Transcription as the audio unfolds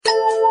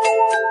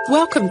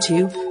Welcome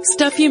to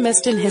Stuff You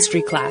Missed in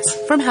History Class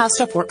from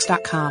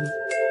HowStuffWorks.com.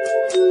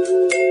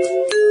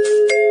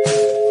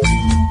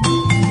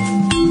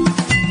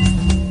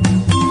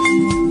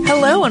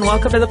 Hello and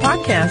welcome to the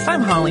podcast.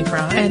 I'm Holly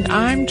Fry. And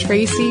I'm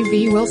Tracy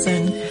V.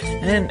 Wilson.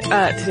 And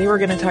today we're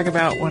going to talk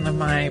about one of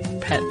my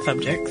pet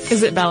subjects.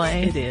 Is it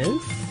ballet? It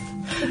is.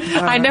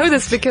 I know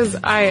this because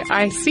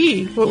I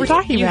see what we're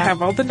talking you about. You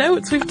have all the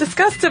notes. We've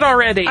discussed it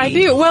already. I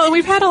do. Well,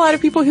 we've had a lot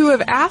of people who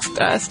have asked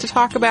us to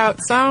talk about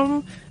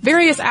some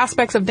various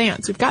aspects of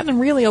dance. We've gotten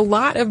really a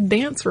lot of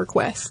dance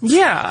requests.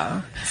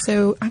 Yeah.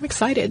 So I'm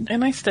excited.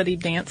 And I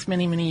studied dance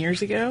many, many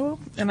years ago,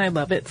 and I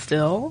love it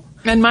still.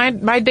 And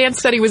my dance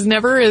study was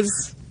never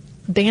as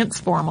dance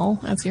formal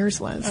as yours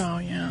was. Oh,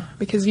 yeah.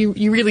 Because you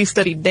really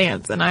studied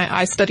dance, and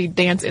I studied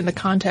dance in the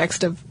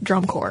context of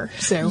drum corps.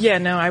 So yeah,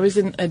 no, I was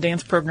in a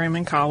dance program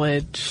in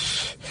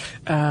college,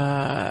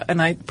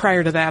 and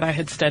prior to that I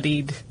had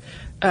studied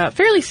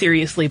fairly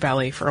seriously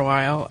ballet for a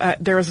while.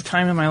 There was a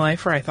time in my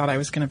life where I thought I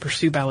was going to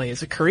pursue ballet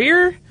as a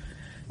career,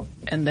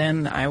 and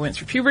then I went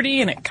through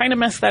puberty, and it kind of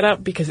messed that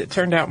up because it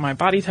turned out my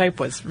body type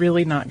was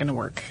really not going to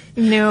work.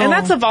 No. And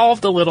that's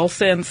evolved a little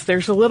since.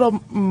 There's a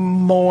little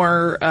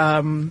more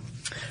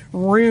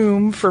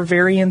room for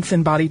variance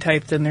in body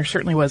type than there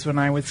certainly was when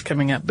I was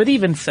coming up. But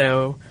even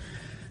so,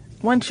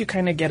 once you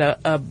kind of get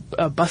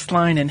a bust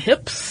line and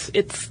hips,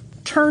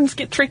 turns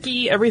get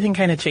tricky, everything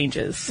kind of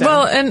changes. So.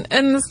 Well,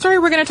 and the story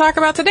we're going to talk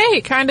about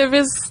today kind of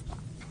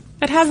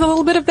it has a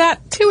little bit of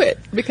that to it,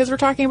 because we're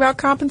talking about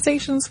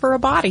compensations for a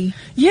body.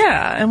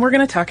 Yeah, and we're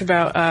going to talk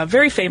about,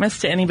 very famous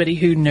to anybody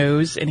who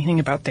knows anything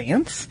about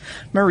dance,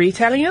 Marie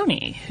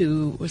Taglioni,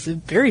 who was a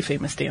very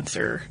famous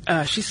dancer.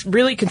 She's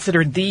really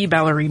considered the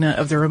ballerina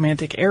of the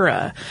Romantic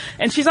era,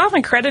 and she's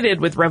often credited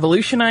with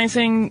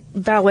revolutionizing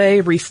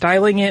ballet,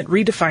 restyling it,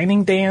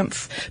 redefining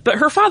dance, but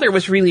her father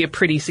was really a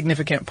pretty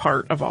significant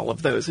part of all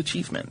of those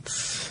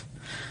achievements.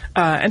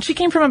 And she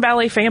came from a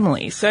ballet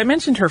family. So I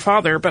mentioned her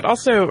father, but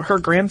also her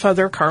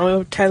grandfather,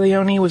 Carlo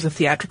Taglioni, was a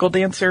theatrical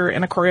dancer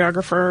and a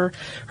choreographer.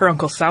 Her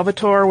uncle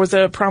Salvatore was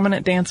a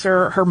prominent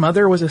dancer. Her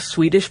mother was a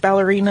Swedish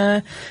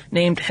ballerina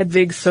named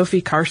Hedvig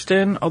Sophie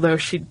Karsten, although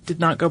she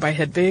did not go by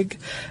Hedvig.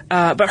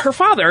 But her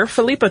father,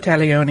 Filippo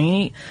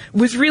Taglioni,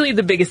 was really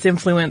the biggest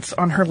influence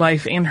on her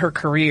life and her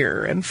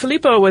career. And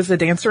Filippo was a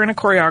dancer and a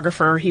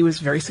choreographer. He was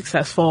very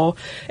successful,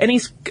 and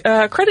he's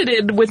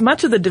credited with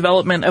much of the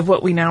development of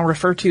what we now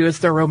refer to as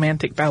the romantic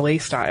ballet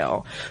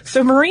style.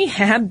 So Marie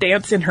had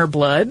dance in her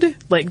blood,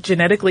 like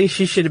genetically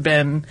she should have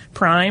been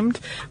primed,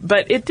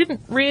 but it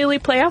didn't really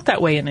play out that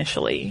way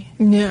initially.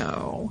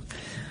 No.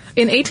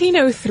 In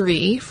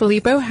 1803,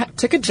 Filippo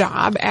took a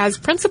job as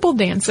principal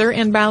dancer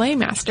and ballet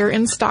master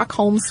in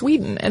Stockholm,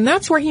 Sweden, and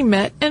that's where he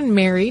met and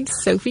married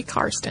Sophie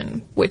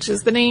Karsten, which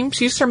is the name,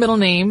 she used her middle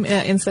name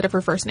instead of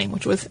her first name,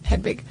 which was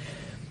Hedvig.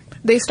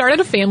 They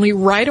started a family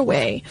right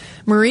away.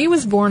 Marie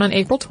was born on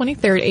April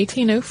 23rd,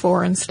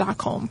 1804 in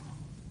Stockholm.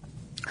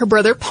 Her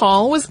brother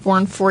Paul was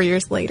born 4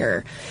 years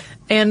later,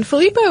 and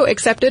Filippo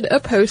accepted a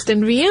post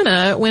in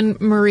Vienna when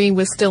Marie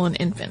was still an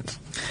infant.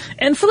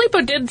 And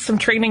Filippo did some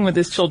training with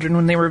his children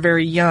when they were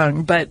very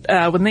young, but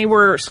when they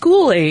were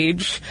school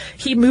age,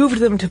 he moved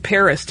them to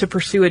Paris to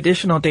pursue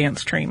additional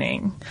dance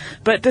training.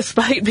 But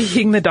despite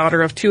being the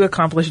daughter of two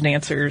accomplished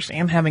dancers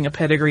and having a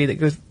pedigree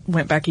that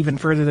went back even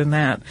further than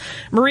that,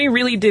 Marie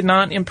really did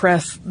not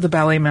impress the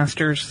ballet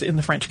masters in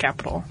the French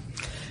capital.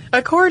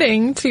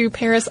 According to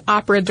Paris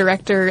opera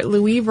director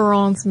Louis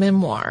Varron's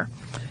memoir,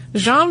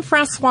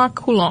 Jean-François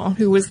Coulon,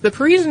 who was the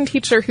Parisian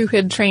teacher who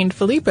had trained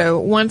Filippo,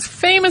 once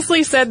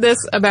famously said this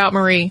about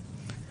Marie: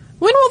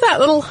 "When will that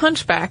little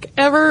hunchback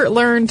ever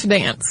learn to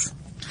dance?"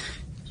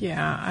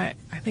 Yeah,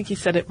 I think he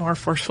said it more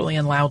forcefully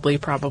and loudly,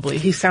 probably.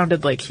 He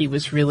sounded like he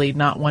was really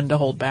not one to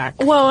hold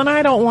back. Well, and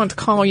I don't want to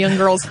call young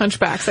girls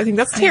hunchbacks. I think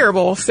that's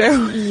terrible,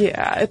 so...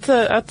 Yeah,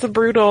 that's a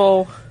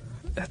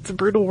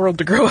brutal world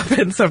to grow up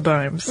in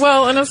sometimes.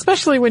 Well, and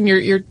especially when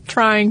you're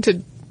trying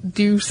to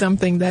do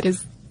something that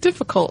is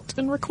difficult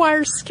and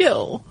requires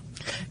skill.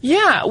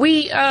 Yeah,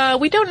 we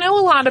don't know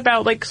a lot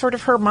about, like, sort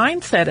of her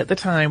mindset at the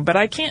time, but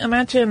I can't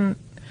imagine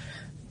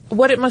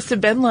what it must have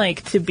been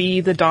like to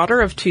be the daughter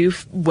of two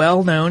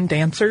well-known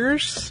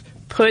dancers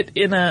put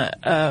in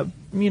a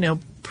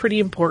pretty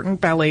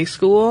important ballet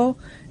school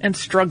and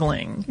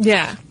struggling.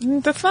 Yeah.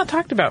 That's not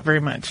talked about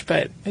very much,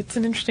 but it's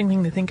an interesting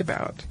thing to think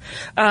about.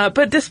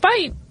 But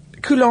despite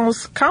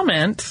Coulon's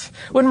comment,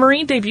 when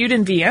Marie debuted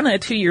in Vienna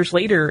 2 years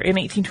later in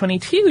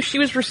 1822, she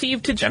was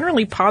received to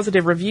generally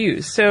positive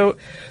reviews. So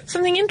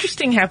something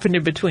interesting happened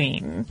in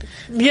between.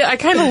 Yeah, I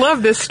kind of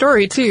love this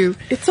story, too.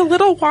 It's a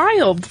little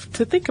wild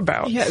to think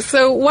about. Yeah,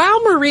 so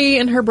while Marie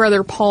and her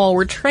brother Paul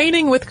were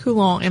training with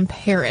Coulon in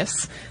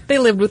Paris, they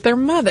lived with their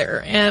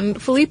mother,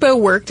 and Filippo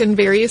worked in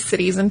various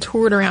cities and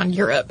toured around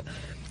Europe.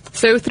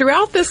 So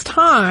throughout this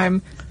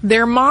time,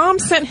 their mom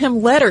sent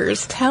him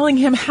letters telling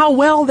him how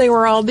well they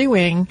were all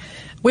doing,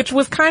 which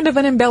was kind of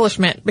an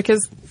embellishment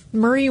because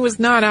Marie was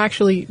not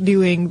actually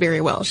doing very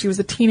well. She was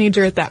a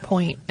teenager at that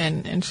point,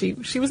 and she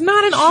was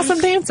not an awesome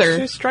dancer.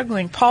 She was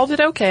struggling. Paul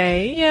did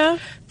okay. Yeah.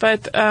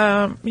 But,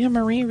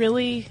 Marie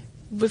really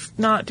was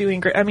not doing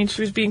great. I mean,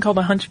 she was being called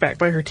a hunchback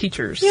by her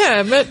teachers.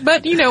 Yeah,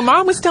 but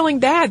Mom was telling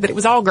Dad that it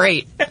was all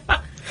great.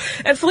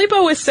 And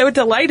Filippo was so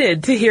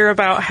delighted to hear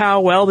about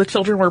how well the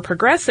children were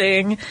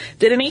progressing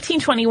that in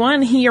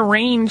 1821 he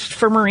arranged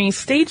for Marie's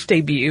stage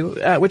debut,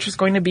 which was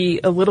going to be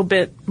a little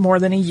bit more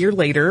than a year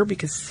later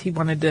because he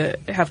wanted to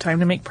have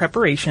time to make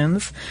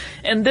preparations.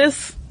 And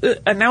this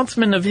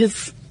announcement of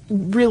his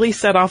really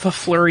set off a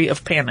flurry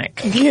of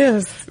panic.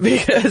 Yes.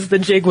 Because the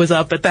jig was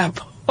up at that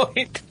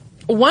point.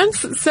 Once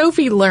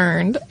Sophie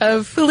learned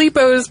of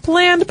Filippo's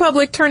planned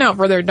public turnout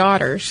for their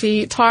daughter,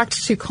 she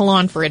talked to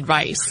Calonne for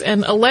advice,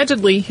 and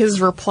allegedly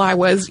his reply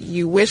was,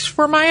 "You wish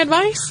for my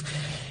advice?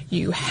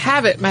 You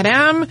have it,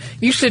 madame.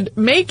 You should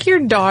make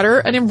your daughter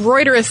an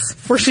embroideress,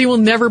 for she will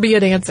never be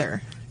a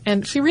dancer."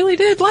 And she really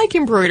did like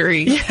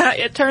embroidery. Yeah,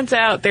 it turns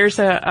out there's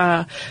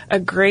a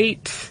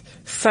great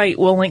site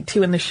we'll link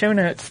to in the show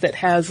notes that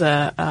has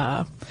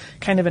a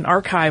kind of an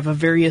archive of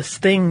various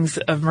things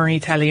of Marie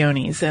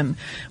Taglioni's, and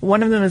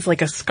one of them is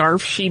like a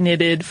scarf she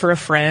knitted for a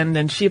friend,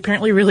 and she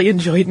apparently really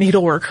enjoyed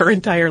needlework her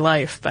entire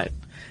life, but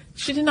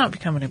she did not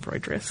become an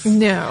embroideress.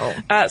 No.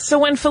 So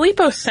when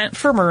Filippo sent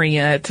for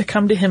Maria to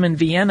come to him in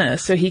Vienna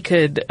so he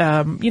could,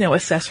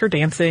 assess her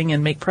dancing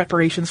and make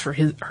preparations for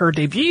her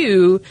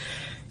debut,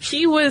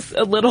 he was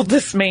a little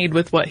dismayed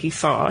with what he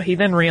saw. He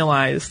then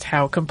realized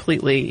how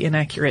completely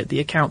inaccurate the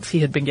accounts he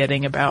had been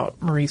getting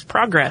about Marie's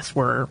progress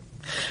were.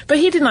 But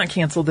he did not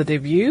cancel the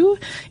debut.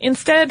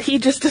 Instead, he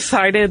just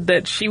decided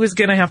that she was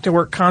going to have to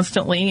work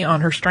constantly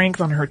on her strength,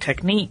 on her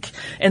technique,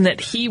 and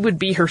that he would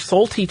be her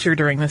sole teacher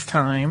during this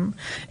time.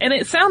 And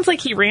it sounds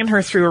like he ran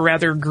her through a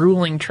rather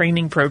grueling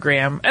training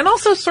program and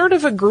also sort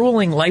of a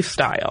grueling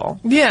lifestyle.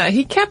 Yeah,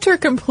 he kept her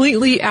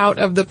completely out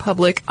of the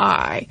public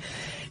eye.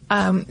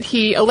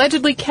 He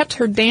allegedly kept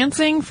her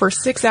dancing for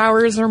 6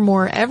 hours or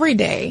more every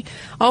day,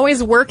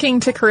 always working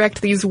to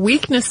correct these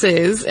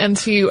weaknesses and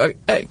to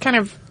kind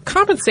of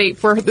compensate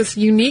for this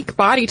unique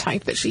body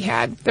type that she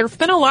had. There have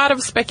been a lot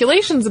of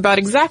speculations about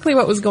exactly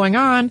what was going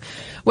on,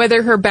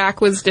 whether her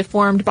back was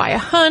deformed by a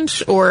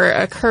hunch or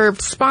a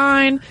curved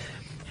spine.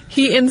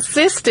 He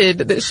insisted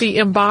that she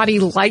embody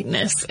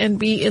lightness and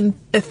be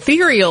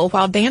ethereal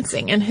while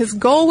dancing, and his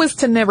goal was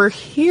to never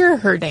hear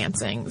her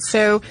dancing.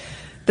 So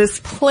this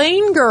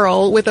plain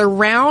girl with a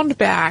round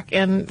back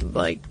and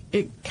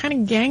kind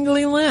of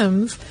gangly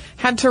limbs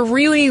had to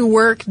really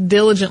work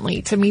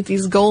diligently to meet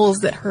these goals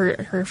that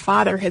her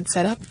father had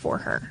set up for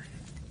her.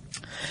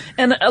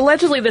 And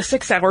allegedly the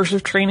 6 hours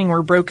of training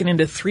were broken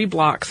into 3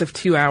 blocks of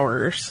 2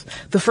 hours.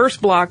 The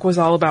first block was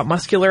all about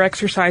muscular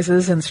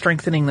exercises and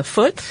strengthening the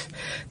foot.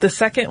 The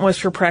second was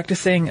for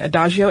practicing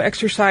adagio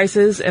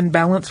exercises and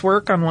balance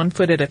work on one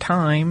foot at a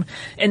time.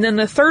 And then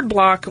the third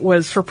block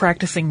was for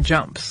practicing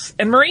jumps.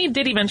 And Marie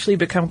did eventually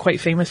become quite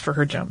famous for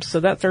her jumps, so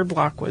that third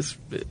block was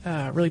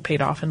really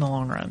paid off in the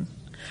long run.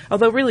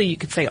 Although really you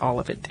could say all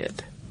of it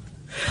did.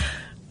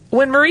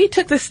 When Marie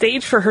took the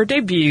stage for her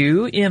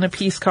debut in a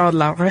piece called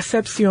La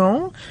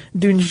Réception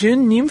d'une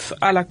jeune nymphe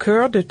à la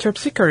cour de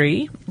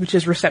Terpsichore, which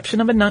is Reception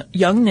of a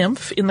Young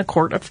Nymph in the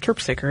Court of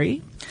Terpsichore,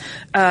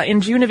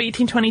 in June of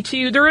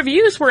 1822, the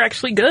reviews were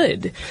actually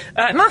good.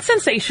 Not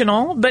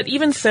sensational, but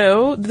even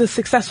so, the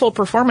successful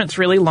performance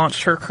really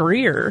launched her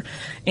career.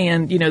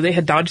 And, they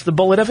had dodged the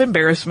bullet of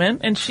embarrassment,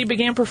 and she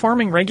began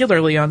performing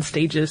regularly on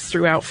stages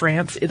throughout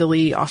France,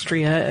 Italy,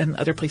 Austria, and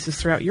other places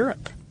throughout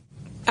Europe.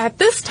 At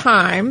this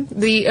time,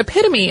 the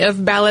epitome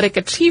of balletic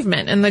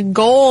achievement and the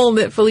goal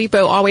that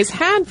Filippo always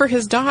had for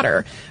his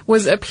daughter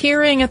was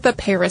appearing at the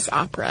Paris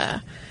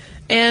Opera.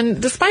 And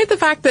despite the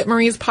fact that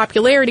Marie's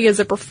popularity as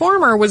a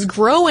performer was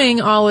growing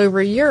all over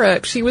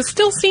Europe, she was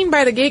still seen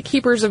by the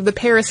gatekeepers of the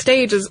Paris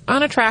stage as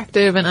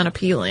unattractive and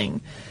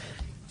unappealing.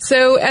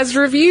 So as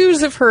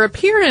reviews of her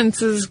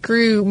appearances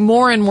grew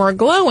more and more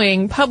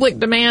glowing, public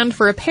demand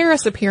for a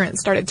Paris appearance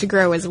started to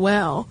grow as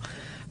well.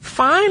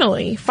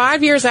 Finally,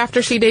 5 years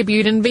after she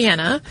debuted in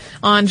Vienna,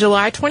 on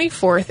July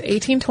 24th,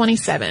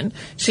 1827,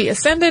 she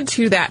ascended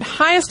to that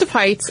highest of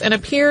heights and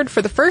appeared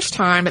for the first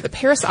time at the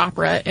Paris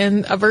Opera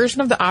in a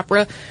version of the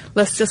opera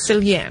La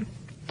Sicilienne.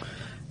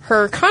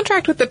 Her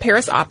contract with the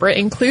Paris Opera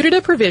included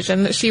a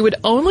provision that she would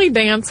only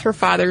dance her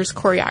father's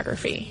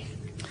choreography.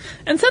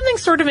 And something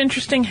sort of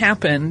interesting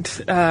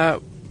happened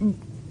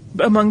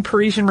among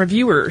Parisian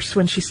reviewers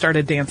when she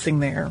started dancing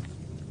there.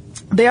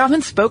 They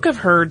often spoke of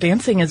her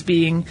dancing as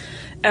being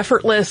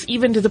effortless,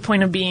 even to the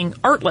point of being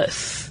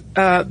artless.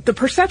 The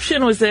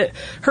perception was that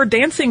her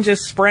dancing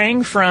just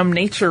sprang from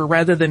nature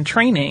rather than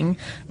training.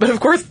 But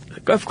of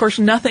course,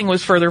 nothing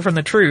was further from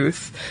the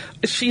truth.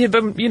 She had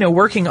been,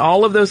 working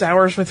all of those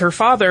hours with her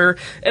father,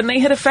 and they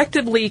had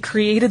effectively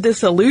created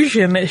this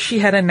illusion that she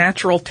had a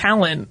natural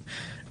talent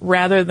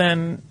rather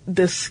than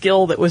this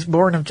skill that was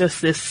born of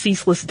just this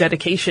ceaseless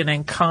dedication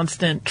and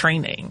constant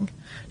training.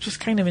 which is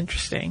kind of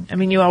interesting. I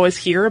mean, you always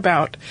hear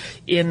about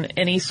in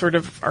any sort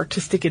of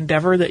artistic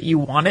endeavor that you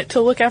want it to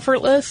look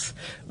effortless,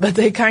 but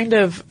they kind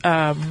of,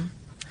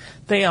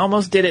 they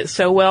almost did it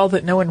so well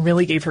that no one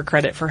really gave her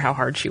credit for how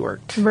hard she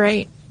worked.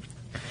 Right.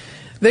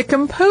 The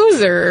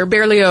composer,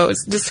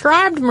 Berlioz,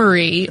 described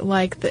Marie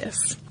like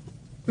this.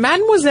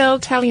 Mademoiselle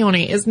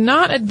Taglioni is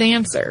not a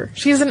dancer.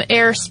 She is an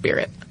air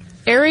spirit,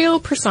 aerial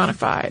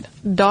personified,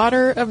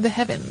 daughter of the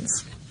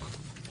heavens.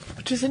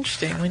 Which is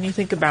interesting when you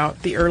think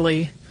about the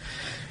early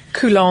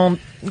Coulon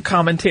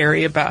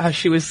commentary about how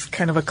she was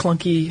kind of a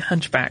clunky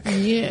hunchback.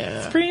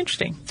 Yeah. It's pretty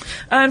interesting.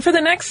 And for the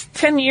next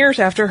 10 years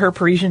after her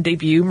Parisian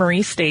debut,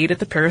 Marie stayed at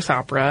the Paris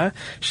Opera.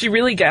 She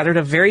really gathered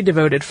a very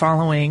devoted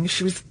following.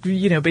 She was,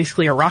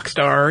 basically a rock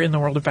star in the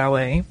world of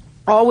ballet.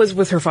 Always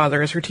with her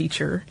father as her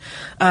teacher.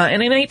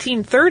 And in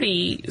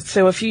 1830,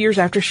 so a few years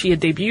after she had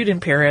debuted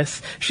in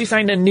Paris, she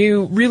signed a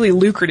new, really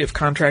lucrative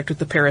contract with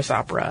the Paris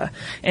Opera.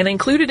 And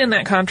included in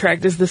that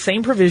contract is the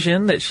same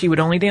provision that she would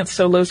only dance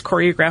solos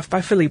choreographed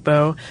by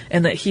Filippo,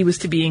 and that he was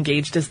to be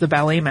engaged as the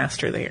ballet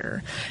master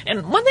there.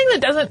 And one thing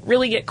that doesn't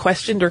really get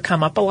questioned or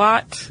come up a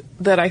lot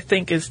that I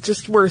think is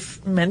just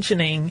worth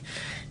mentioning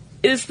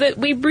is that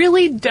we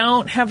really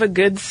don't have a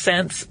good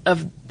sense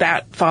of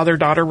that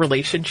father-daughter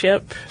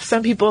relationship.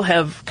 Some people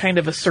have kind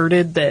of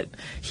asserted that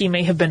he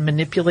may have been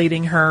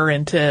manipulating her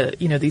into,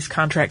 these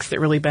contracts that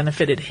really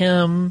benefited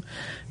him.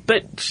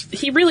 But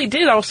he really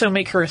did also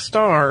make her a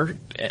star.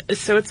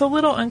 So it's a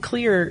little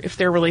unclear if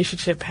their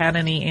relationship had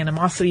any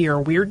animosity or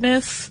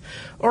weirdness,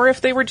 or if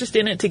they were just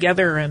in it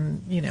together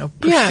and,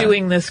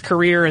 pursuing this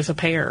career as a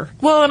pair.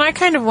 Well, and I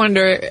kind of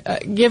wonder,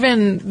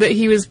 given that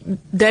he was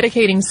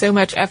dedicating so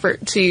much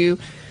effort to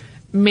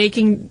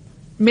making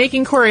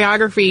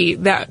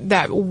choreography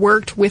that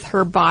worked with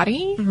her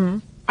body,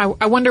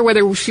 I wonder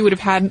whether she would have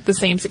had the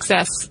same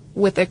success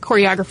with a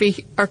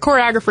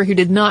choreographer who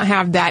did not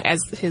have that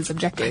as his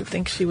objective. I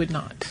think she would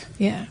not.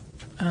 Yeah.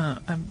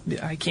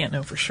 I can't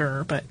know for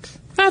sure, but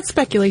that's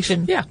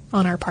speculation. Yeah.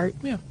 On our part.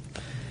 Yeah.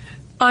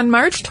 On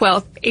March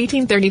 12th,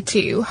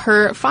 1832,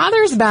 her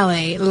father's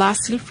ballet, La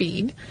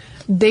Sylphide,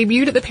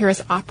 debuted at the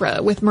Paris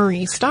Opera with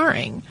Marie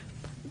starring.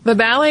 The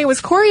ballet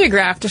was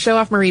choreographed to show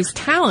off Marie's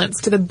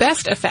talents to the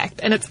best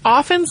effect, and it's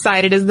often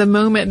cited as the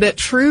moment that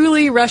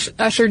truly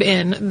ushered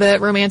in the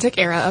Romantic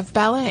era of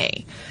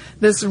ballet.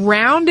 This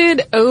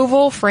rounded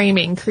oval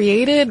framing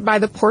created by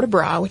the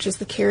port-de-bras, which is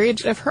the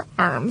carriage of her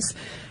arms,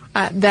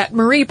 that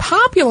Marie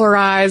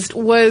popularized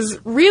was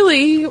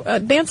really,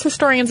 dance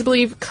historians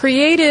believe,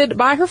 created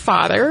by her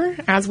father,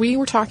 as we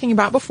were talking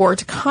about before,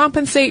 to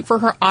compensate for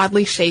her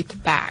oddly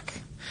shaped back.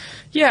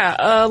 Yeah,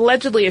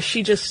 allegedly if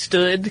she just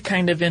stood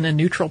kind of in a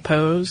neutral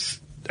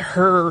pose,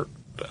 her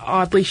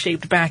oddly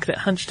shaped back that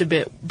hunched a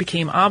bit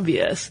became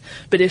obvious.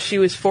 But if she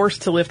was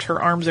forced to lift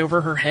her arms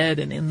over her head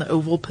and in the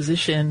oval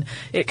position,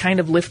 it kind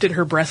of lifted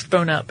her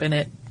breastbone up and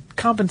it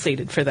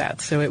compensated for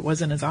that. So it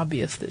wasn't as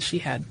obvious that she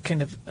had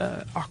kind of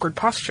awkward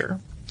posture.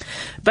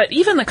 But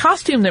even the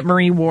costume that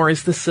Marie wore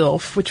is the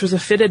sylph, which was a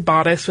fitted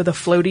bodice with a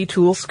floaty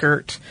tulle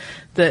skirt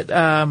that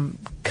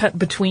cut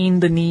between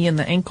the knee and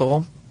the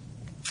ankle.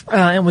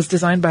 And was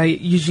designed by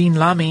Eugene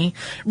Lamy,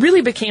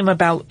 really became an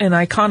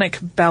iconic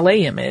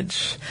ballet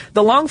image.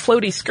 The long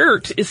floaty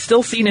skirt is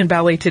still seen in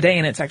ballet today,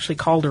 and it's actually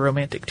called a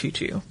romantic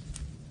tutu.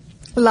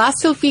 La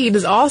Sylphide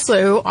is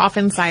also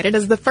often cited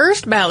as the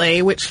first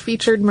ballet which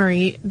featured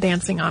Marie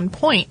dancing on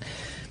point.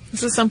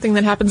 This is something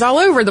that happens all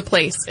over the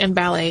place in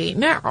ballet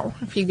now.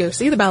 If you go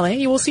see the ballet,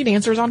 you will see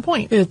dancers on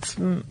point. It's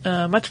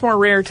much more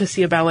rare to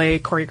see a ballet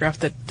choreographed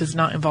that does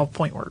not involve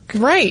point work.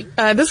 Right.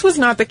 This was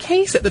not the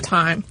case at the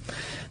time.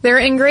 There are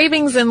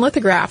engravings and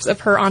lithographs of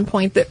her on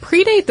point that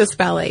predate this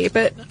ballet,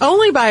 but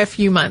only by a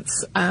few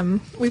months.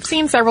 We've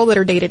seen several that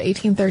are dated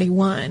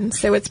 1831,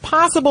 so it's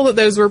possible that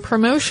those were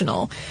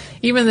promotional,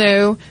 even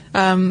though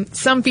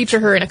some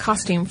feature her in a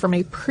costume from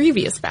a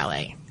previous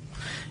ballet.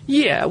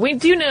 Yeah, we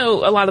do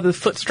know a lot of the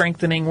foot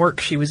strengthening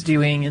work she was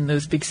doing in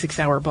those big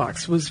 6-hour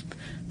blocks was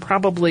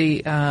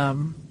probably,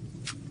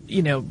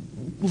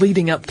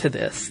 leading up to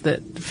this,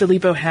 that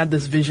Filippo had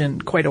this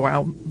vision quite a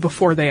while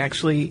before they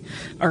actually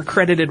are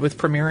credited with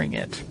premiering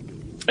it.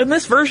 And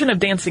this version of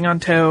Dancing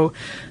on Toe,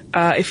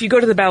 if you go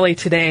to the ballet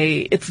today,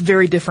 it's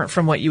very different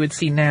from what you would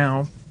see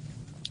now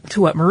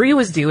to what Marie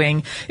was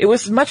doing. It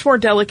was much more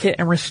delicate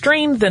and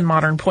restrained than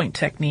modern point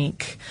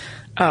technique.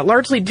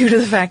 Largely due to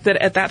the fact that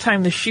at that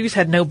time the shoes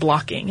had no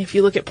blocking. If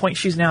you look at point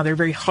shoes now, they're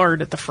very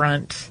hard at the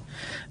front.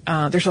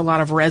 There's a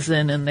lot of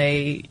resin and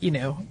they,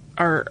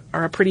 are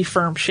a pretty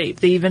firm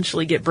shape. They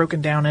eventually get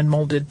broken down and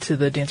molded to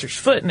the dancer's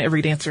foot, and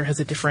every dancer has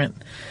a different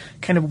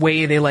kind of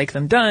way they like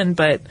them done.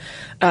 But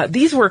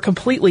these were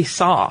completely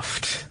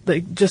soft,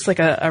 just like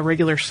a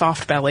regular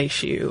soft ballet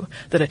shoe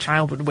that a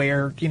child would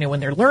wear, when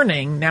they're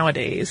learning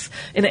nowadays.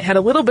 And it had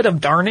a little bit of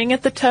darning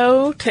at the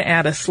toe to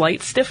add a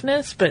slight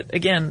stiffness, but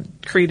again,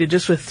 created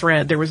just with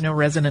thread. There was no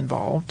resin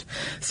involved.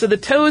 So the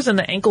toes and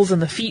the ankles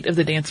and the feet of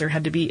the dancer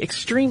had to be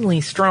extremely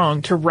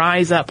strong to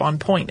rise up on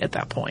point at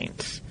that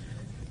point.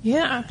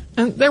 Yeah,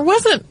 and there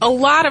wasn't a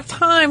lot of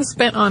time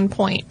spent on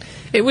point.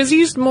 It was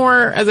used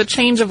more as a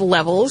change of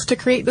levels to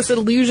create this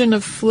illusion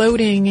of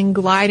floating and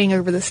gliding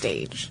over the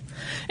stage.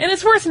 And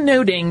it's worth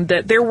noting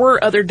that there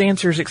were other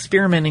dancers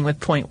experimenting with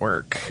point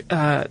work.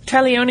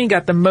 Taglioni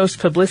got the most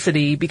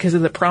publicity because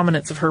of the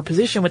prominence of her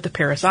position with the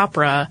Paris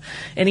Opera,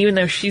 and even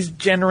though she's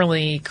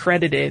generally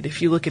credited,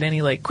 if you look at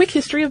any quick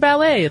history of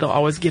ballet, it'll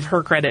always give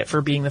her credit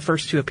for being the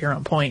first to appear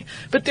on point.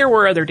 But there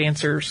were other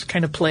dancers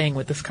kind of playing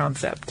with this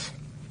concept.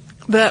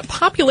 The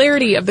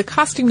popularity of the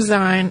costume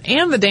design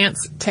and the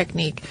dance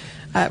technique,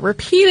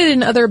 repeated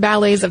in other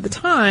ballets of the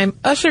time,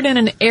 ushered in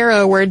an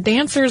era where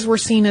dancers were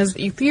seen as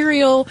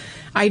ethereal,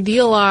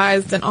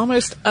 idealized, and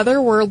almost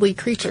otherworldly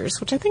creatures,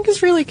 which I think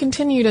has really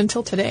continued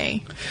until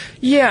today.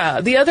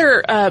 Yeah, the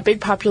other big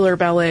popular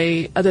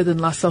ballet, other than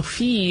La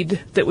Sylphide,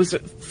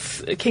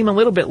 that came a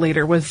little bit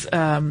later, was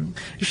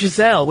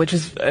Giselle, which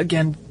is,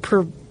 again,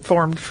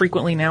 performed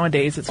frequently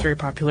nowadays. It's very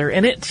popular.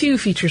 And it, too,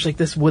 features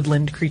this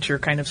woodland creature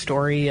kind of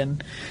story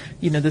and,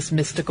 this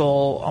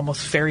mystical,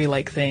 almost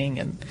fairy-like thing,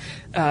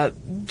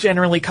 and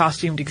generally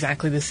costumed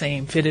exactly the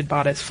same, fitted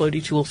bodice,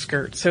 floaty tulle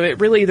skirt. So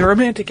the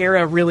Romantic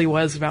era really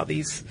was about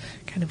these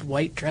kind of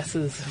white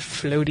dresses,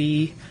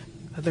 floaty,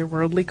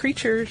 otherworldly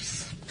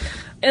creatures.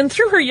 And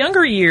through her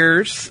younger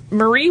years,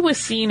 Marie was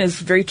seen as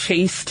very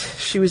chaste.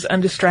 She was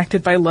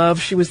undistracted by love.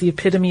 She was the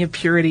epitome of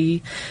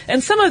purity.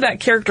 And some of that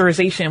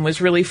characterization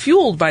was really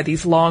fueled by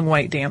these long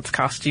white dance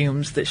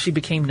costumes that she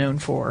became known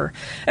for,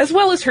 as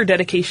well as her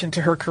dedication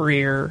to her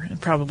career, and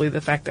probably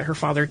the fact that her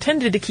father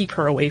tended to keep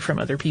her away from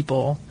other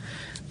people.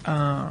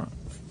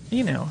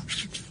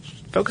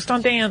 Focused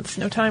on dance,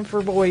 no time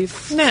for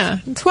boys. Yeah.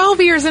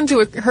 12 years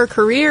into her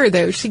career,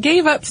 though, she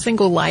gave up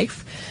single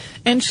life,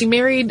 and she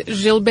married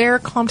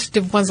Gilbert Comte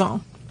de Voisin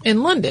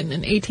in London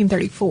in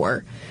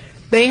 1834.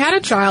 They had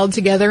a child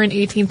together in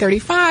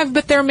 1835,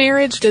 but their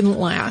marriage didn't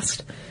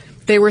last.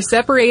 They were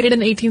separated in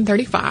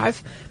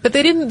 1835, but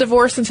they didn't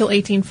divorce until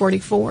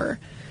 1844.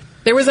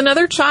 There was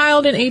another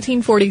child in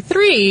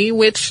 1843,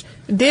 which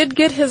did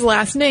get his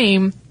last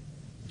name.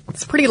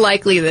 It's pretty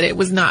likely that it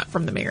was not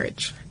from the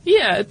marriage.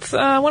 Yeah, it's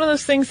one of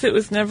those things that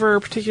was never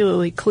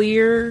particularly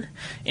clear.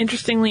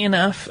 Interestingly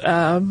enough,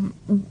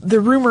 the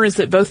rumor is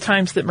that both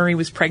times that Marie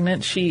was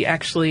pregnant, she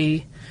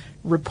actually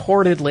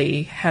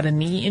reportedly had a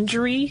knee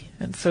injury,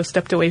 and so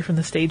stepped away from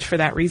the stage for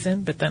that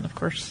reason. But then, of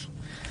course,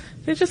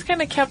 they just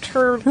kind of kept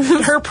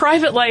her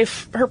private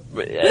life,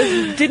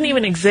 didn't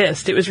even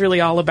exist. It was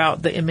really all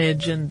about the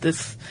image and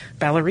this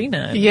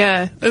ballerina.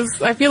 Yeah.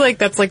 I feel like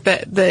that's like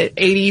the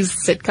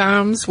 80s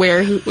sitcoms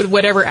where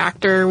whatever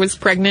actor was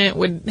pregnant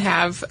would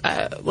have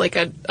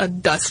a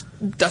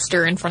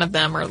duster in front of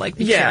them or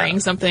be carrying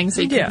something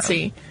so you couldn't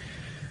see.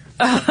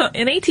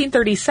 In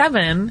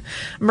 1837,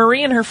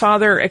 Marie and her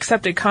father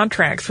accepted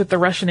contracts with the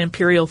Russian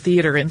Imperial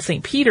Theater in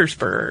St.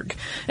 Petersburg,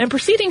 and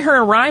preceding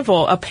her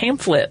arrival, a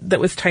pamphlet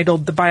that was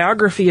titled The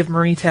Biography of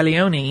Marie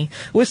Taglioni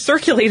was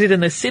circulated in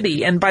the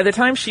city, and by the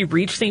time she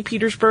reached St.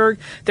 Petersburg,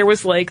 there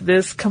was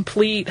this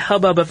complete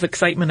hubbub of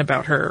excitement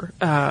about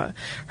her.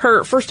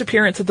 Her first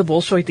appearance at the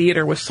Bolshoi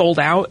Theater was sold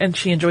out, and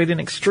she enjoyed an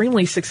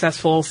extremely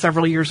successful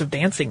several years of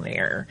dancing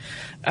there.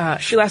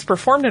 She last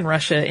performed in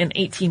Russia in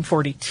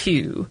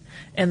 1842.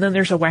 And then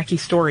there's a wacky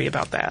story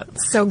about that.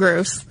 So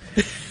gross.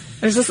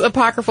 There's this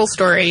apocryphal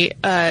story.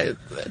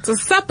 It's a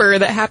supper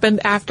that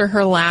happened after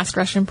her last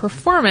Russian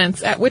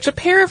performance, at which a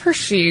pair of her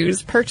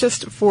shoes,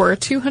 purchased for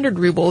 200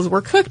 rubles,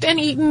 were cooked and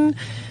eaten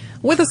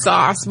with a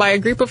sauce by a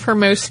group of her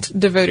most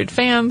devoted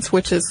fans,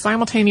 which is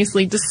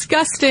simultaneously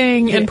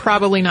disgusting and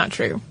probably not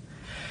true.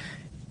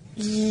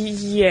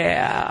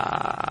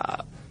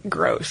 Yeah.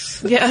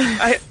 Gross.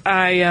 Yeah.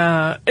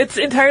 It's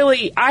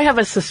entirely, I have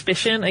a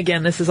suspicion,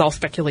 again, this is all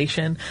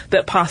speculation,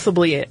 that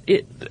possibly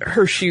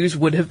her shoes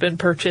would have been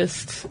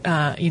purchased,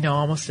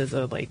 almost as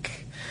a,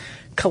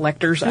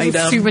 collector's item.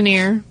 A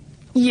souvenir.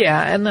 Yeah,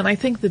 and then I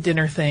think the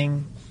dinner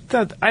thing,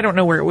 I don't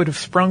know where it would have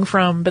sprung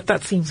from, but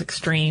that seems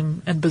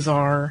extreme and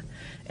bizarre.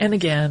 And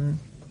again,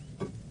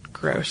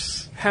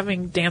 gross.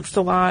 Having danced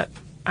a lot,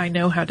 I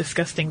know how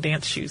disgusting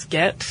dance shoes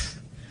get.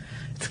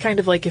 It's kind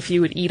of like if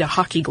you would eat a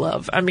hockey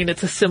glove. I mean,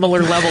 it's a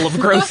similar level of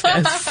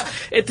grossness.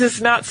 It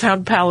does not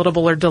sound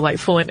palatable or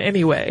delightful in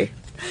any way.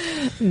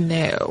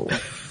 No.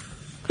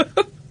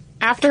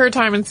 After her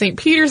time in St.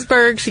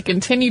 Petersburg, she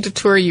continued to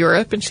tour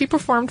Europe, and she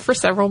performed for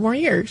several more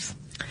years.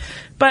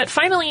 But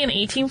finally, in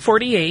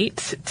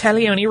 1848,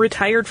 Taglioni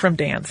retired from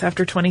dance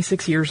after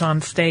 26 years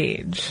on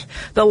stage.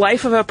 The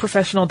life of a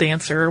professional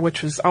dancer,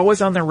 which was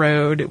always on the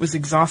road, it was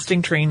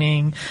exhausting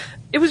training.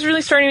 It was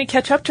really starting to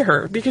catch up to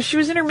her because she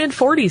was in her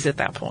mid-40s at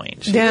that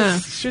point.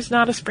 She was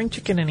not a spring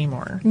chicken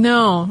anymore.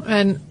 No,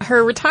 and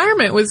her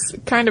retirement was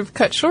kind of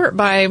cut short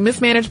by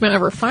mismanagement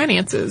of her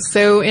finances.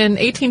 So in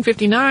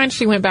 1859,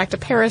 she went back to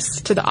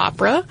Paris to the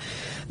opera,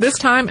 this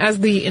time as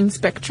the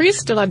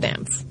inspectrice de la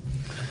danse.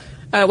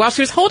 While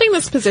she was holding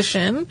this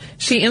position,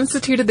 she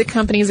instituted the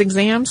company's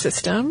exam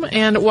system,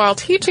 and while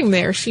teaching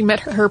there, she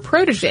met her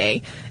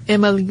protege,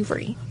 Emma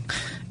Livry.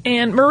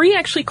 And Marie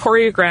actually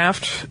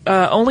choreographed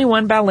only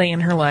one ballet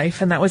in her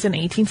life, and that was in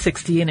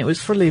 1860, and it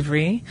was for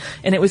Livry,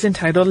 and it was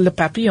entitled Le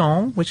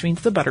Papillon, which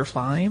means the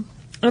butterfly.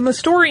 And the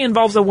story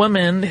involves a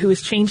woman who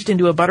is changed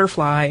into a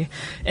butterfly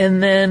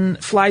and then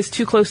flies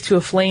too close to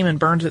a flame and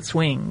burns its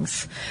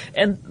wings.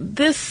 And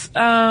this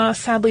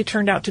sadly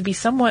turned out to be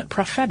somewhat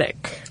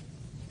prophetic.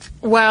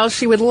 While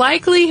she would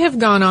likely have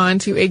gone on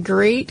to a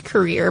great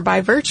career by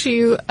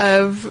virtue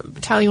of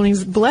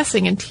Taglioni's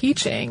blessing and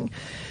teaching,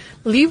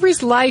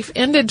 Livry's life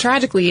ended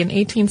tragically in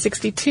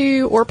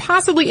 1862 or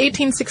possibly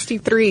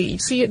 1863. You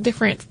see it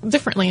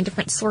differently in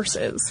different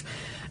sources.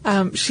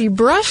 She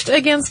brushed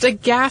against a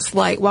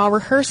gaslight while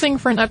rehearsing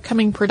for an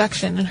upcoming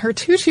production, and her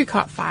tutu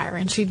caught fire,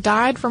 and she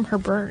died from her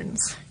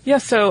burns. Yeah,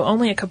 so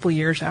only a couple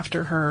years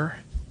after her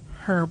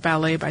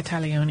ballet by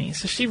Taglioni.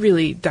 So she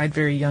really died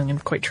very young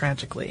and quite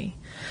tragically.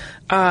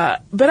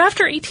 But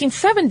after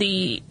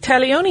 1870,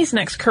 Taglioni's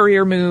next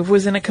career move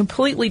was in a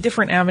completely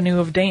different avenue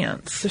of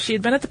dance. So she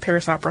had been at the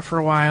Paris Opera for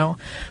a while,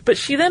 but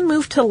she then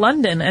moved to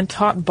London and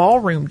taught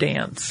ballroom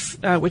dance,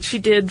 which she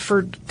did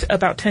for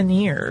about 10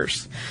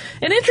 years.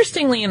 And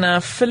interestingly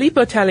enough,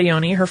 Filippo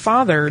Taglioni, her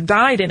father,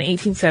 died in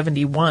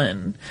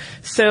 1871.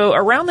 So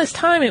around this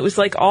time, it was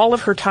like all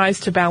of her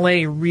ties to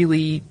ballet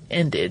really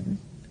ended.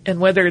 And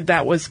whether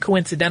that was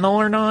coincidental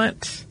or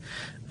not,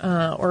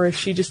 or if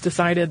she just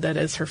decided that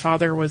as her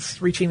father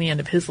was reaching the end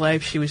of his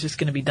life, she was just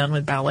going to be done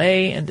with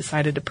ballet and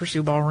decided to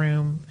pursue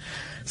ballroom.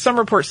 Some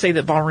reports say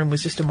that ballroom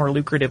was just a more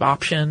lucrative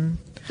option.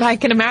 I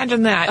can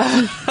imagine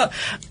that.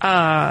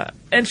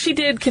 And she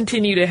did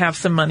continue to have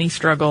some money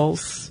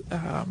struggles.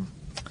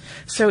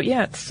 So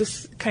yeah, it's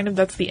just kind of,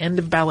 that's the end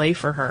of ballet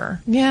for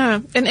her. Yeah.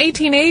 In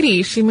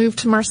 1880, she moved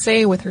to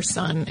Marseille with her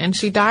son, and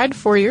she died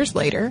 4 years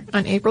later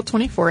on April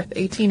 24th,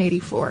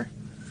 1884.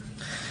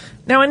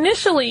 Now,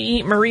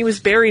 initially, Marie was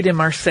buried in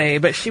Marseille,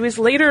 but she was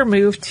later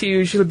moved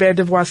to Gilbert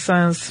de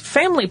Voisin's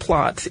family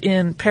plot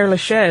in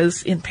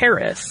Père-Lachaise in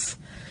Paris.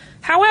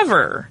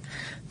 However,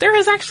 there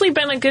has actually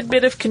been a good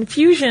bit of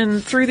confusion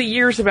through the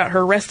years about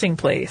her resting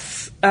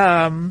place.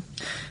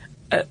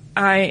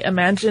 I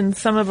imagine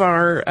some of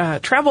our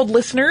traveled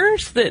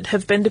listeners that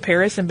have been to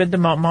Paris and been to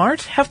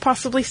Montmartre have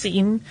possibly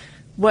seen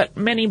what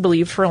many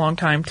believed for a long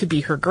time to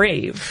be her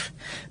grave.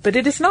 But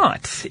it is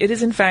not. It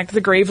is in fact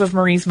the grave of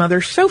Marie's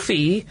mother,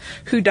 Sophie,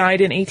 who died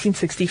in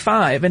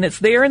 1865, and it's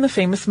there in the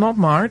famous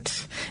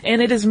Montmartre,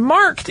 and it is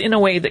marked in a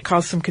way that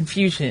caused some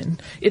confusion.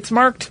 It's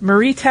marked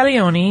Marie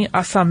Taglioni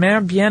à sa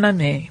mère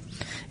bien-aimée,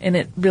 and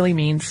it really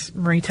means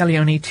Marie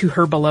Taglioni to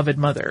her beloved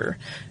mother.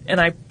 And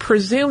I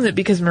presume that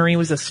because Marie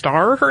was a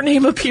star, her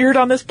name appeared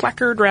on this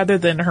placard rather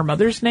than her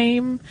mother's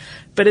name,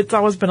 but it's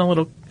always been a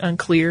little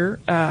unclear.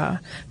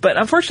 But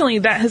unfortunately,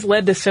 that has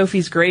led to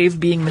Sophie's grave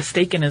being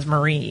mistaken as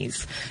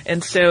Marie's.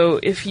 And so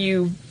if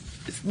you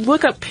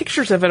look up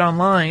pictures of it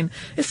online,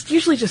 it's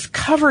usually just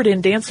covered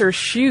in dancers'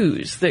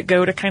 shoes that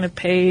go to kind of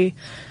pay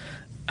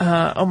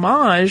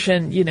homage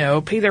and,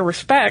 pay their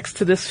respects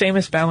to this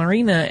famous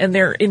ballerina, and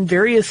they're in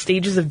various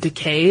stages of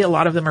decay. A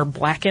lot of them are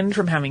blackened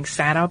from having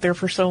sat out there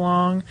for so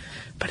long,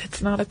 but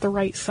it's not at the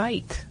right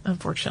site,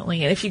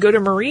 unfortunately. And if you go to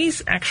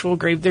Marie's actual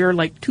grave, there are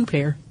like two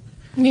pair.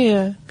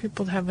 Yeah.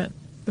 People haven't.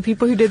 The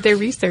people who did their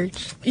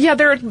research. Yeah,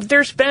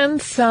 there's been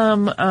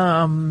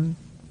some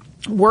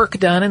work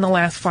done in the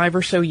last 5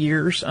 or so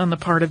years on the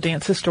part of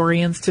dance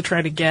historians to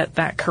try to get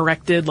that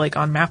corrected, like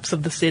on maps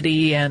of the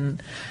city,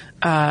 and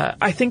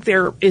I think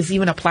there is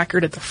even a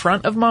placard at the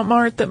front of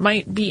Montmartre that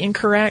might be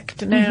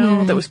incorrect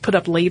now, that was put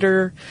up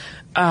later.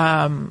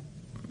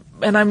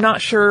 And I'm not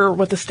sure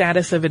what the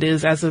status of it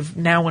is as of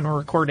now when we're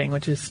recording,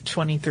 which is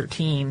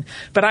 2013.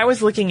 But I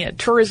was looking at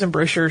tourism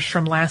brochures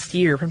from last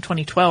year, from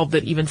 2012,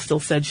 that even still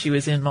said she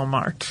was in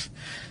Montmartre.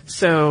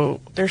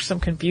 So there's some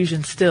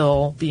confusion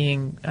still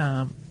being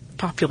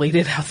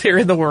populated out there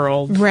in the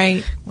world.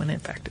 Right. When in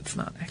fact it's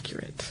not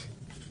accurate.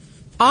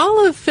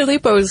 All of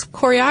Filippo's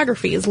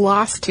choreography is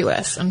lost to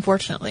us,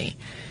 unfortunately.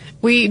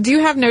 We do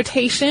have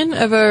notation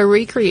of a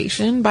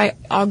recreation by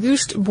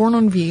Auguste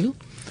Bournonville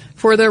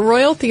for the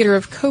Royal Theatre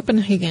of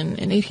Copenhagen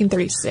in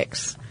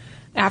 1836,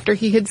 after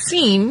he had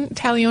seen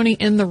Taglioni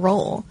in the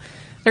role.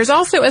 There's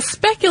also a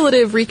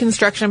speculative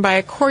reconstruction by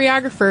a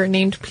choreographer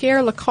named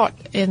Pierre Lecoq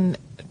in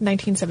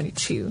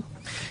 1972.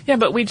 Yeah,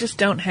 but we just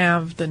don't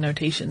have the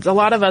notations. A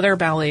lot of other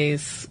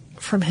ballets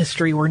from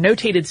history were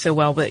notated so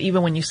well that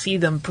even when you see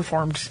them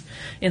performed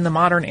in the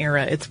modern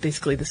era, it's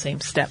basically the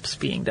same steps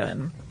being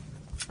done.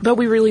 But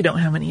we really don't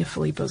have any of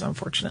Filippo's,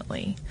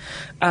 unfortunately.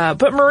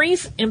 But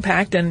Marie's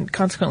impact, and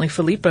consequently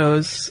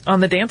Filippo's,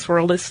 on the dance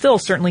world is still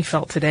certainly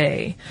felt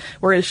today.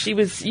 Whereas she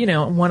was,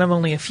 one of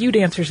only a few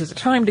dancers at the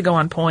time to go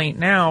on point.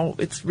 Now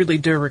it's really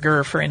de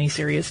rigueur for any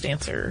serious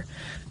dancer.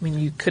 I mean,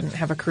 you couldn't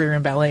have a career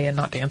in ballet and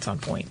not dance on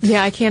point.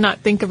 Yeah, I cannot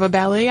think of a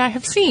ballet I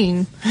have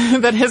seen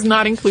that has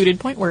not included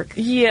point work.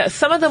 Yeah,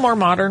 some of the more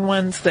modern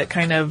ones that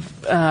kind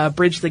of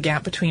bridge the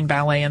gap between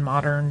ballet and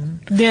modern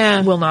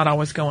will not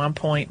always go on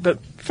point. But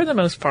for the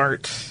most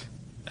part,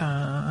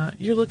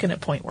 you're looking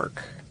at point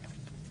work,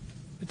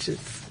 which is,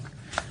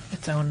 I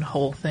its own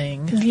whole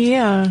thing.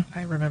 Yeah.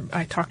 I remember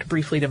I talked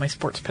briefly to my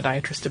sports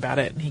podiatrist about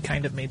it, and he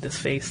kind of made this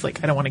face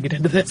like, I don't want to get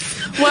into this.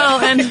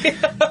 Well, and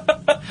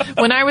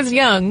when I was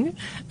young,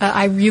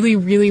 I really,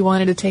 really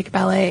wanted to take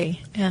ballet.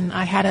 And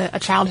I had a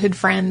childhood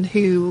friend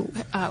who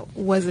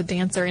was a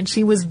dancer, and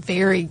she was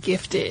very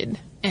gifted.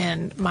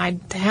 And my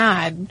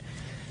dad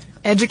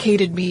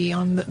educated me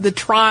on the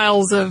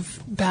trials of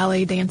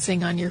ballet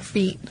dancing on your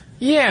feet.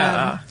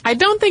 Yeah. I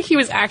don't think he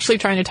was actually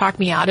trying to talk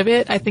me out of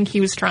it. I think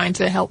he was trying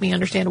to help me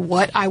understand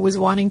what I was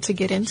wanting to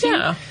get into.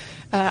 Yeah.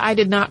 I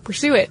did not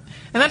pursue it.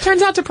 And that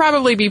turns out to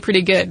probably be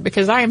pretty good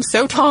because I am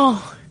so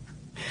tall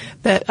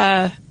that,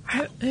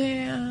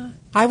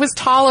 I was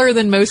taller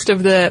than most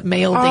of the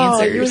male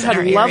dancers. You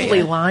had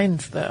lovely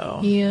lines, though.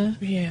 Yeah.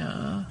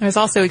 Yeah. I was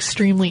also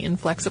extremely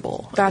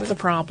inflexible. That's a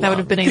problem. That would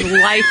have been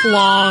a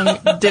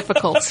lifelong,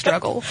 difficult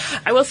struggle.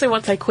 I will say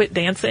once I quit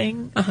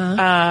dancing,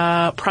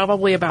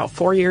 probably about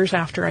 4 years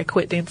after I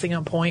quit dancing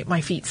on point, my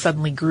feet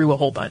suddenly grew a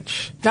whole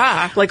bunch.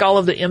 Like all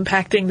of the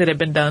impacting that had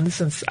been done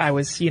since I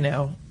was,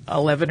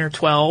 11 or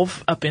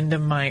 12 up into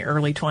my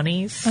early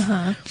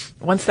 20s.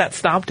 Once that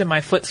stopped and my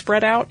foot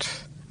spread out,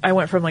 I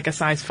went from like a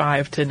size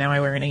 5 to now I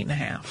wear an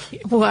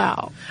 8.5.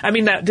 Wow. I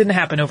mean, that didn't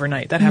happen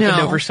overnight. That happened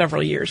No. over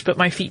several years, but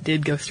my feet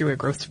did go through a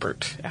growth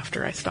spurt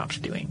after I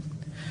stopped doing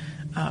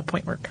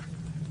point work.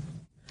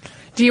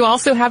 Do you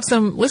also have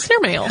some listener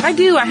mail? I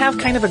do. I have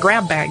kind of a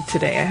grab bag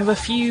today. I have a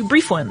few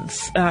brief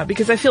ones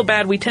because I feel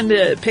bad. We tend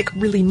to pick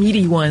really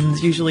meaty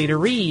ones usually to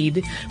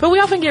read, but we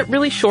often get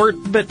really short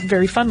but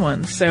very fun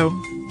ones. So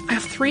I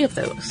have 3 of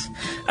those.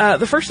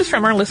 The first is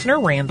from our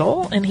listener,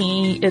 Randall, and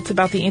it's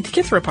about the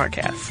Antikythera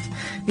podcast.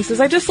 He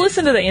says, I just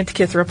listened to the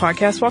Antikythera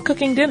podcast while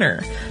cooking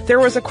dinner. There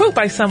was a quote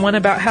by someone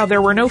about how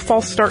there were no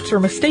false starts or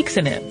mistakes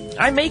in it.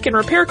 I make and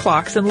repair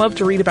clocks and love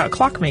to read about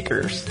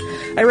clockmakers.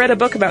 I read a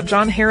book about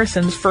John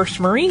Harrison's first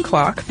marine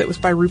clock that was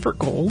by Rupert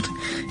Gold,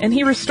 and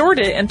he restored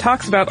it and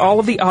talks about all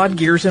of the odd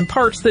gears and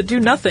parts that do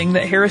nothing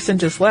that Harrison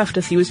just left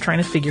as he was trying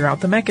to figure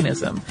out the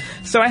mechanism.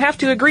 So I have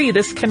to agree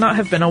this cannot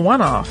have been a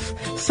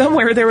one-off.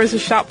 Somewhere there was a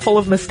shop full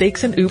of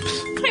mistakes and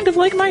oops, kind of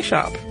like my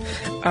shop.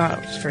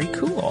 Which is very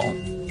cool.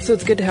 So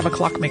it's good to have a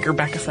clockmaker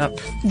back us up.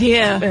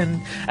 Yeah.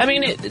 And, I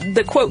mean,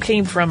 the quote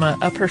came from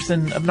a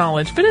person of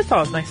knowledge, but it's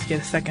always nice to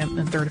get a second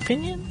and third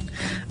opinion.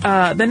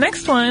 The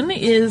next one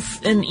is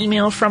an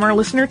email from our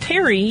listener,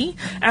 Terry,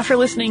 after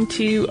listening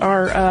to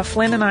our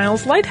Flannan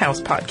Isles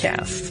Lighthouse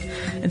podcast.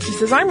 And she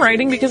says, I'm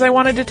writing because I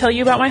wanted to tell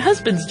you about my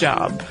husband's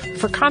job.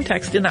 For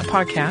context, in that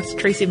podcast,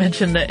 Tracy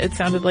mentioned that it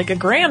sounded like a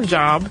grand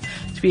job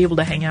to be able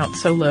to hang out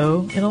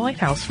solo in a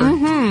lighthouse for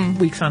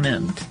weeks on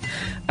end.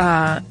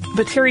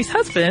 But Terry's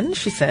husband,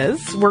 she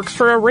says, works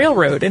for a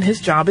railroad and his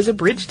job is a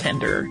bridge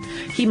tender.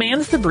 He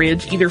mans the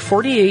bridge either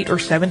 48 or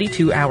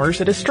 72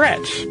 hours at a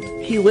stretch.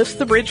 He lifts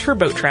the bridge for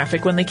boat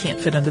traffic when they can't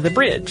fit under the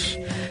bridge.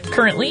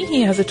 Currently,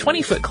 he has a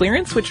 20-foot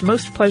clearance, which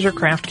most pleasure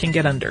craft can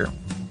get under.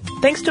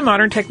 Thanks to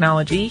modern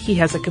technology, he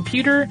has a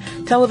computer,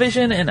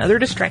 television, and other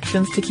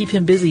distractions to keep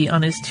him busy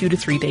on his 2 to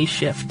 3 day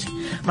shift.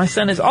 My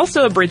son is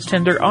also a bridge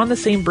tender on the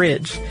same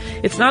bridge.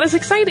 It's not as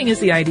exciting as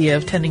the idea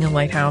of tending a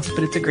lighthouse,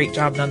 but it's a great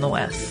job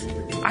nonetheless.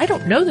 I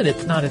don't know that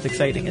it's not as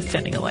exciting as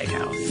tending a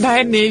lighthouse.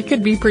 It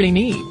could be pretty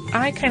neat.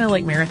 I kind of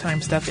like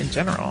maritime stuff in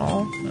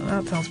general.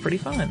 That sounds pretty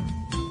fun.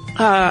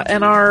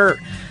 And our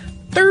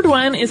third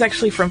one is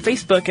actually from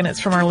Facebook, and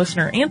it's from our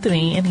listener,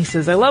 Anthony, and he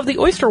says, I love the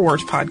Oyster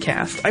Wars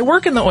podcast. I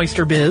work in the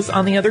oyster biz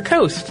on the other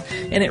coast,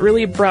 and it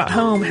really brought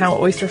home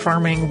how oyster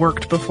farming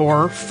worked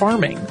before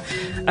farming.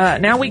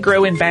 Now we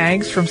grow in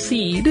bags from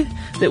seed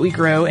that we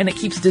grow, and it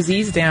keeps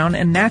disease down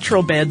and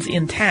natural beds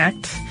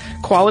intact.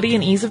 Quality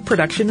and ease of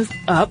production is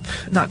up,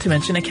 not to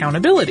mention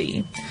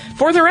accountability.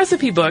 For the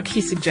recipe book, he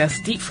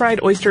suggests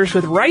deep-fried oysters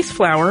with rice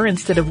flour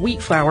instead of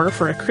wheat flour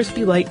for a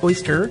crispy light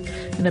oyster,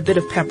 and a bit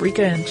of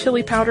paprika and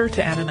chili powder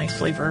to add a nice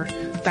flavor.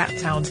 That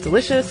sounds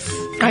delicious.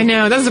 I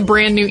know. That was a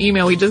brand new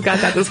email. We just got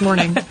that this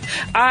morning.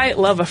 I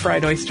love a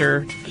fried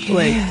oyster.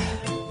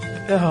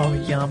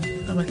 Oh, yum.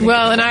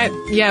 Well,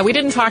 and we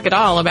didn't talk at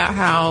all about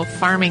how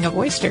farming of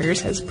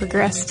oysters has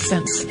progressed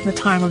since the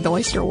time of the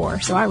Oyster War,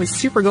 so I was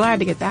super glad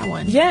to get that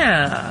one.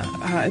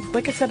 Yeah.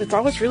 Like I said, it's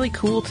always really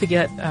cool to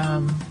get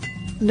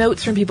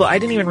notes from people. I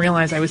didn't even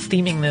realize I was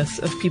theming this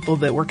of people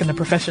that work in the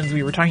professions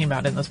we were talking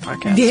about in this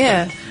podcast.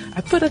 Yeah.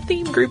 I put a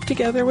theme group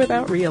together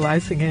without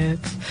realizing it.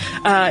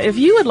 If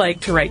you would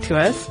like to write to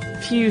us,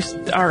 if you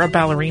are a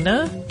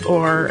ballerina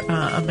or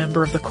a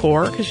member of the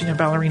corps, because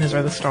ballerinas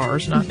are the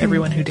stars. Not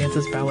everyone who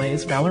dances ballet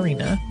is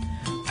ballerina.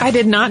 I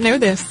did not know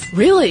this.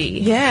 Really?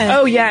 Yeah.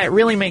 Oh, yeah. It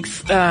really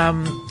makes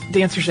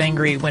dancers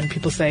angry when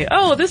people say,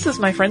 oh, this is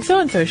my friend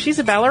so-and-so. She's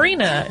a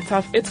ballerina.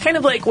 It's kind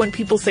of like when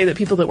people say that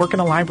people that work in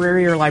a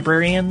library are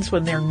librarians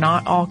when they're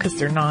not all, because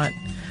they're not,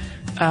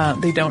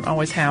 they don't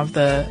always have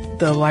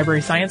the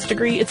library science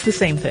degree. It's the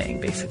same thing,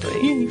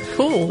 basically.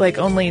 Cool. Like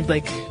only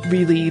like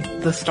really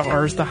the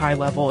stars, the high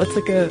level. It's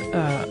like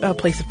a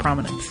place of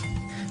prominence.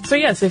 So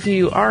yes, if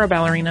you are a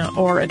ballerina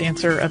or a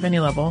dancer of any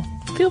level,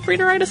 feel free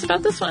to write us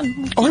about this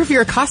one. Or if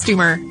you're a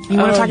costumer, you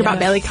want to talk about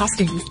ballet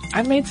costumes.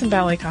 I've made some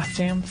ballet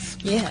costumes.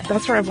 Yeah.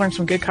 That's where I've learned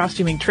some good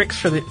costuming tricks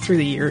through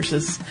the years,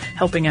 is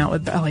helping out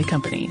with ballet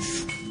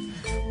companies.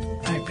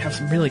 I have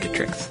some really good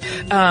tricks.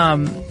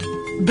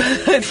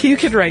 But you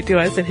can write to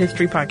us at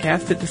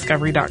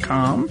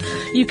historypodcast@discovery.com.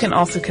 You can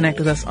also connect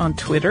with us on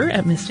Twitter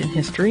at Missed in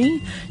History.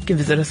 You can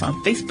visit us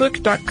on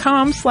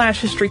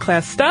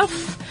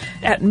Facebook.com/historyclassstuff,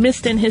 at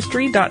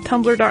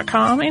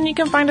missedinhistory.tumblr.com, and you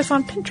can find us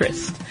on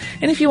Pinterest.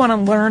 And if you want to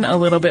learn a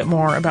little bit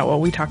more about what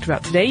we talked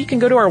about today, you can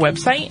go to our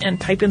website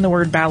and type in the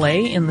word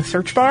ballet in the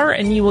search bar,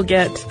 and you will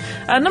get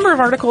a number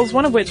of articles,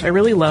 one of which I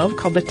really love,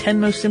 called The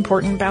 10 Most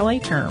Important Ballet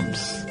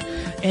Terms.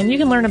 And you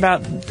can learn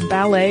about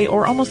ballet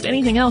or almost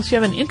anything else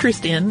you have an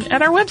interest in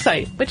at our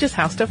website, which is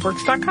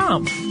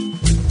howstuffworks.com.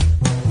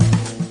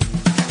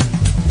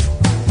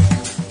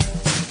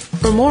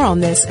 For more on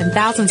this and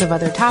thousands of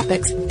other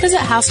topics, visit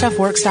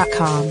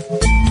howstuffworks.com.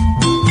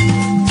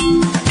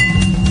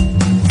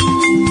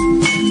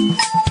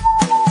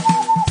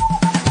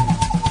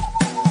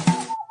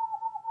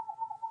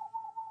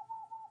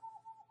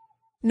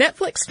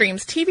 Netflix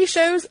streams TV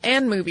shows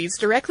and movies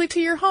directly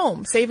to your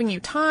home, saving you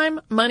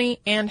time, money,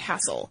 and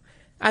hassle.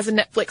 As a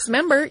Netflix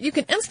member, you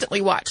can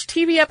instantly watch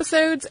TV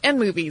episodes and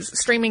movies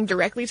streaming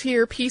directly to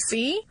your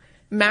PC,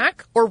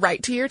 Mac, or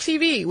right to your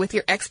TV with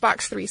your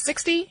Xbox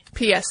 360,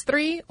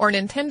 PS3, or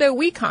Nintendo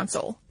Wii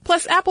console,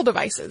 plus Apple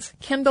devices,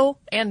 Kindle,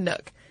 and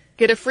Nook.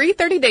 Get a free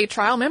 30-day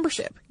trial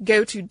membership.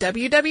 Go to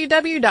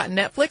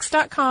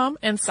www.netflix.com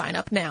and sign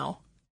up now.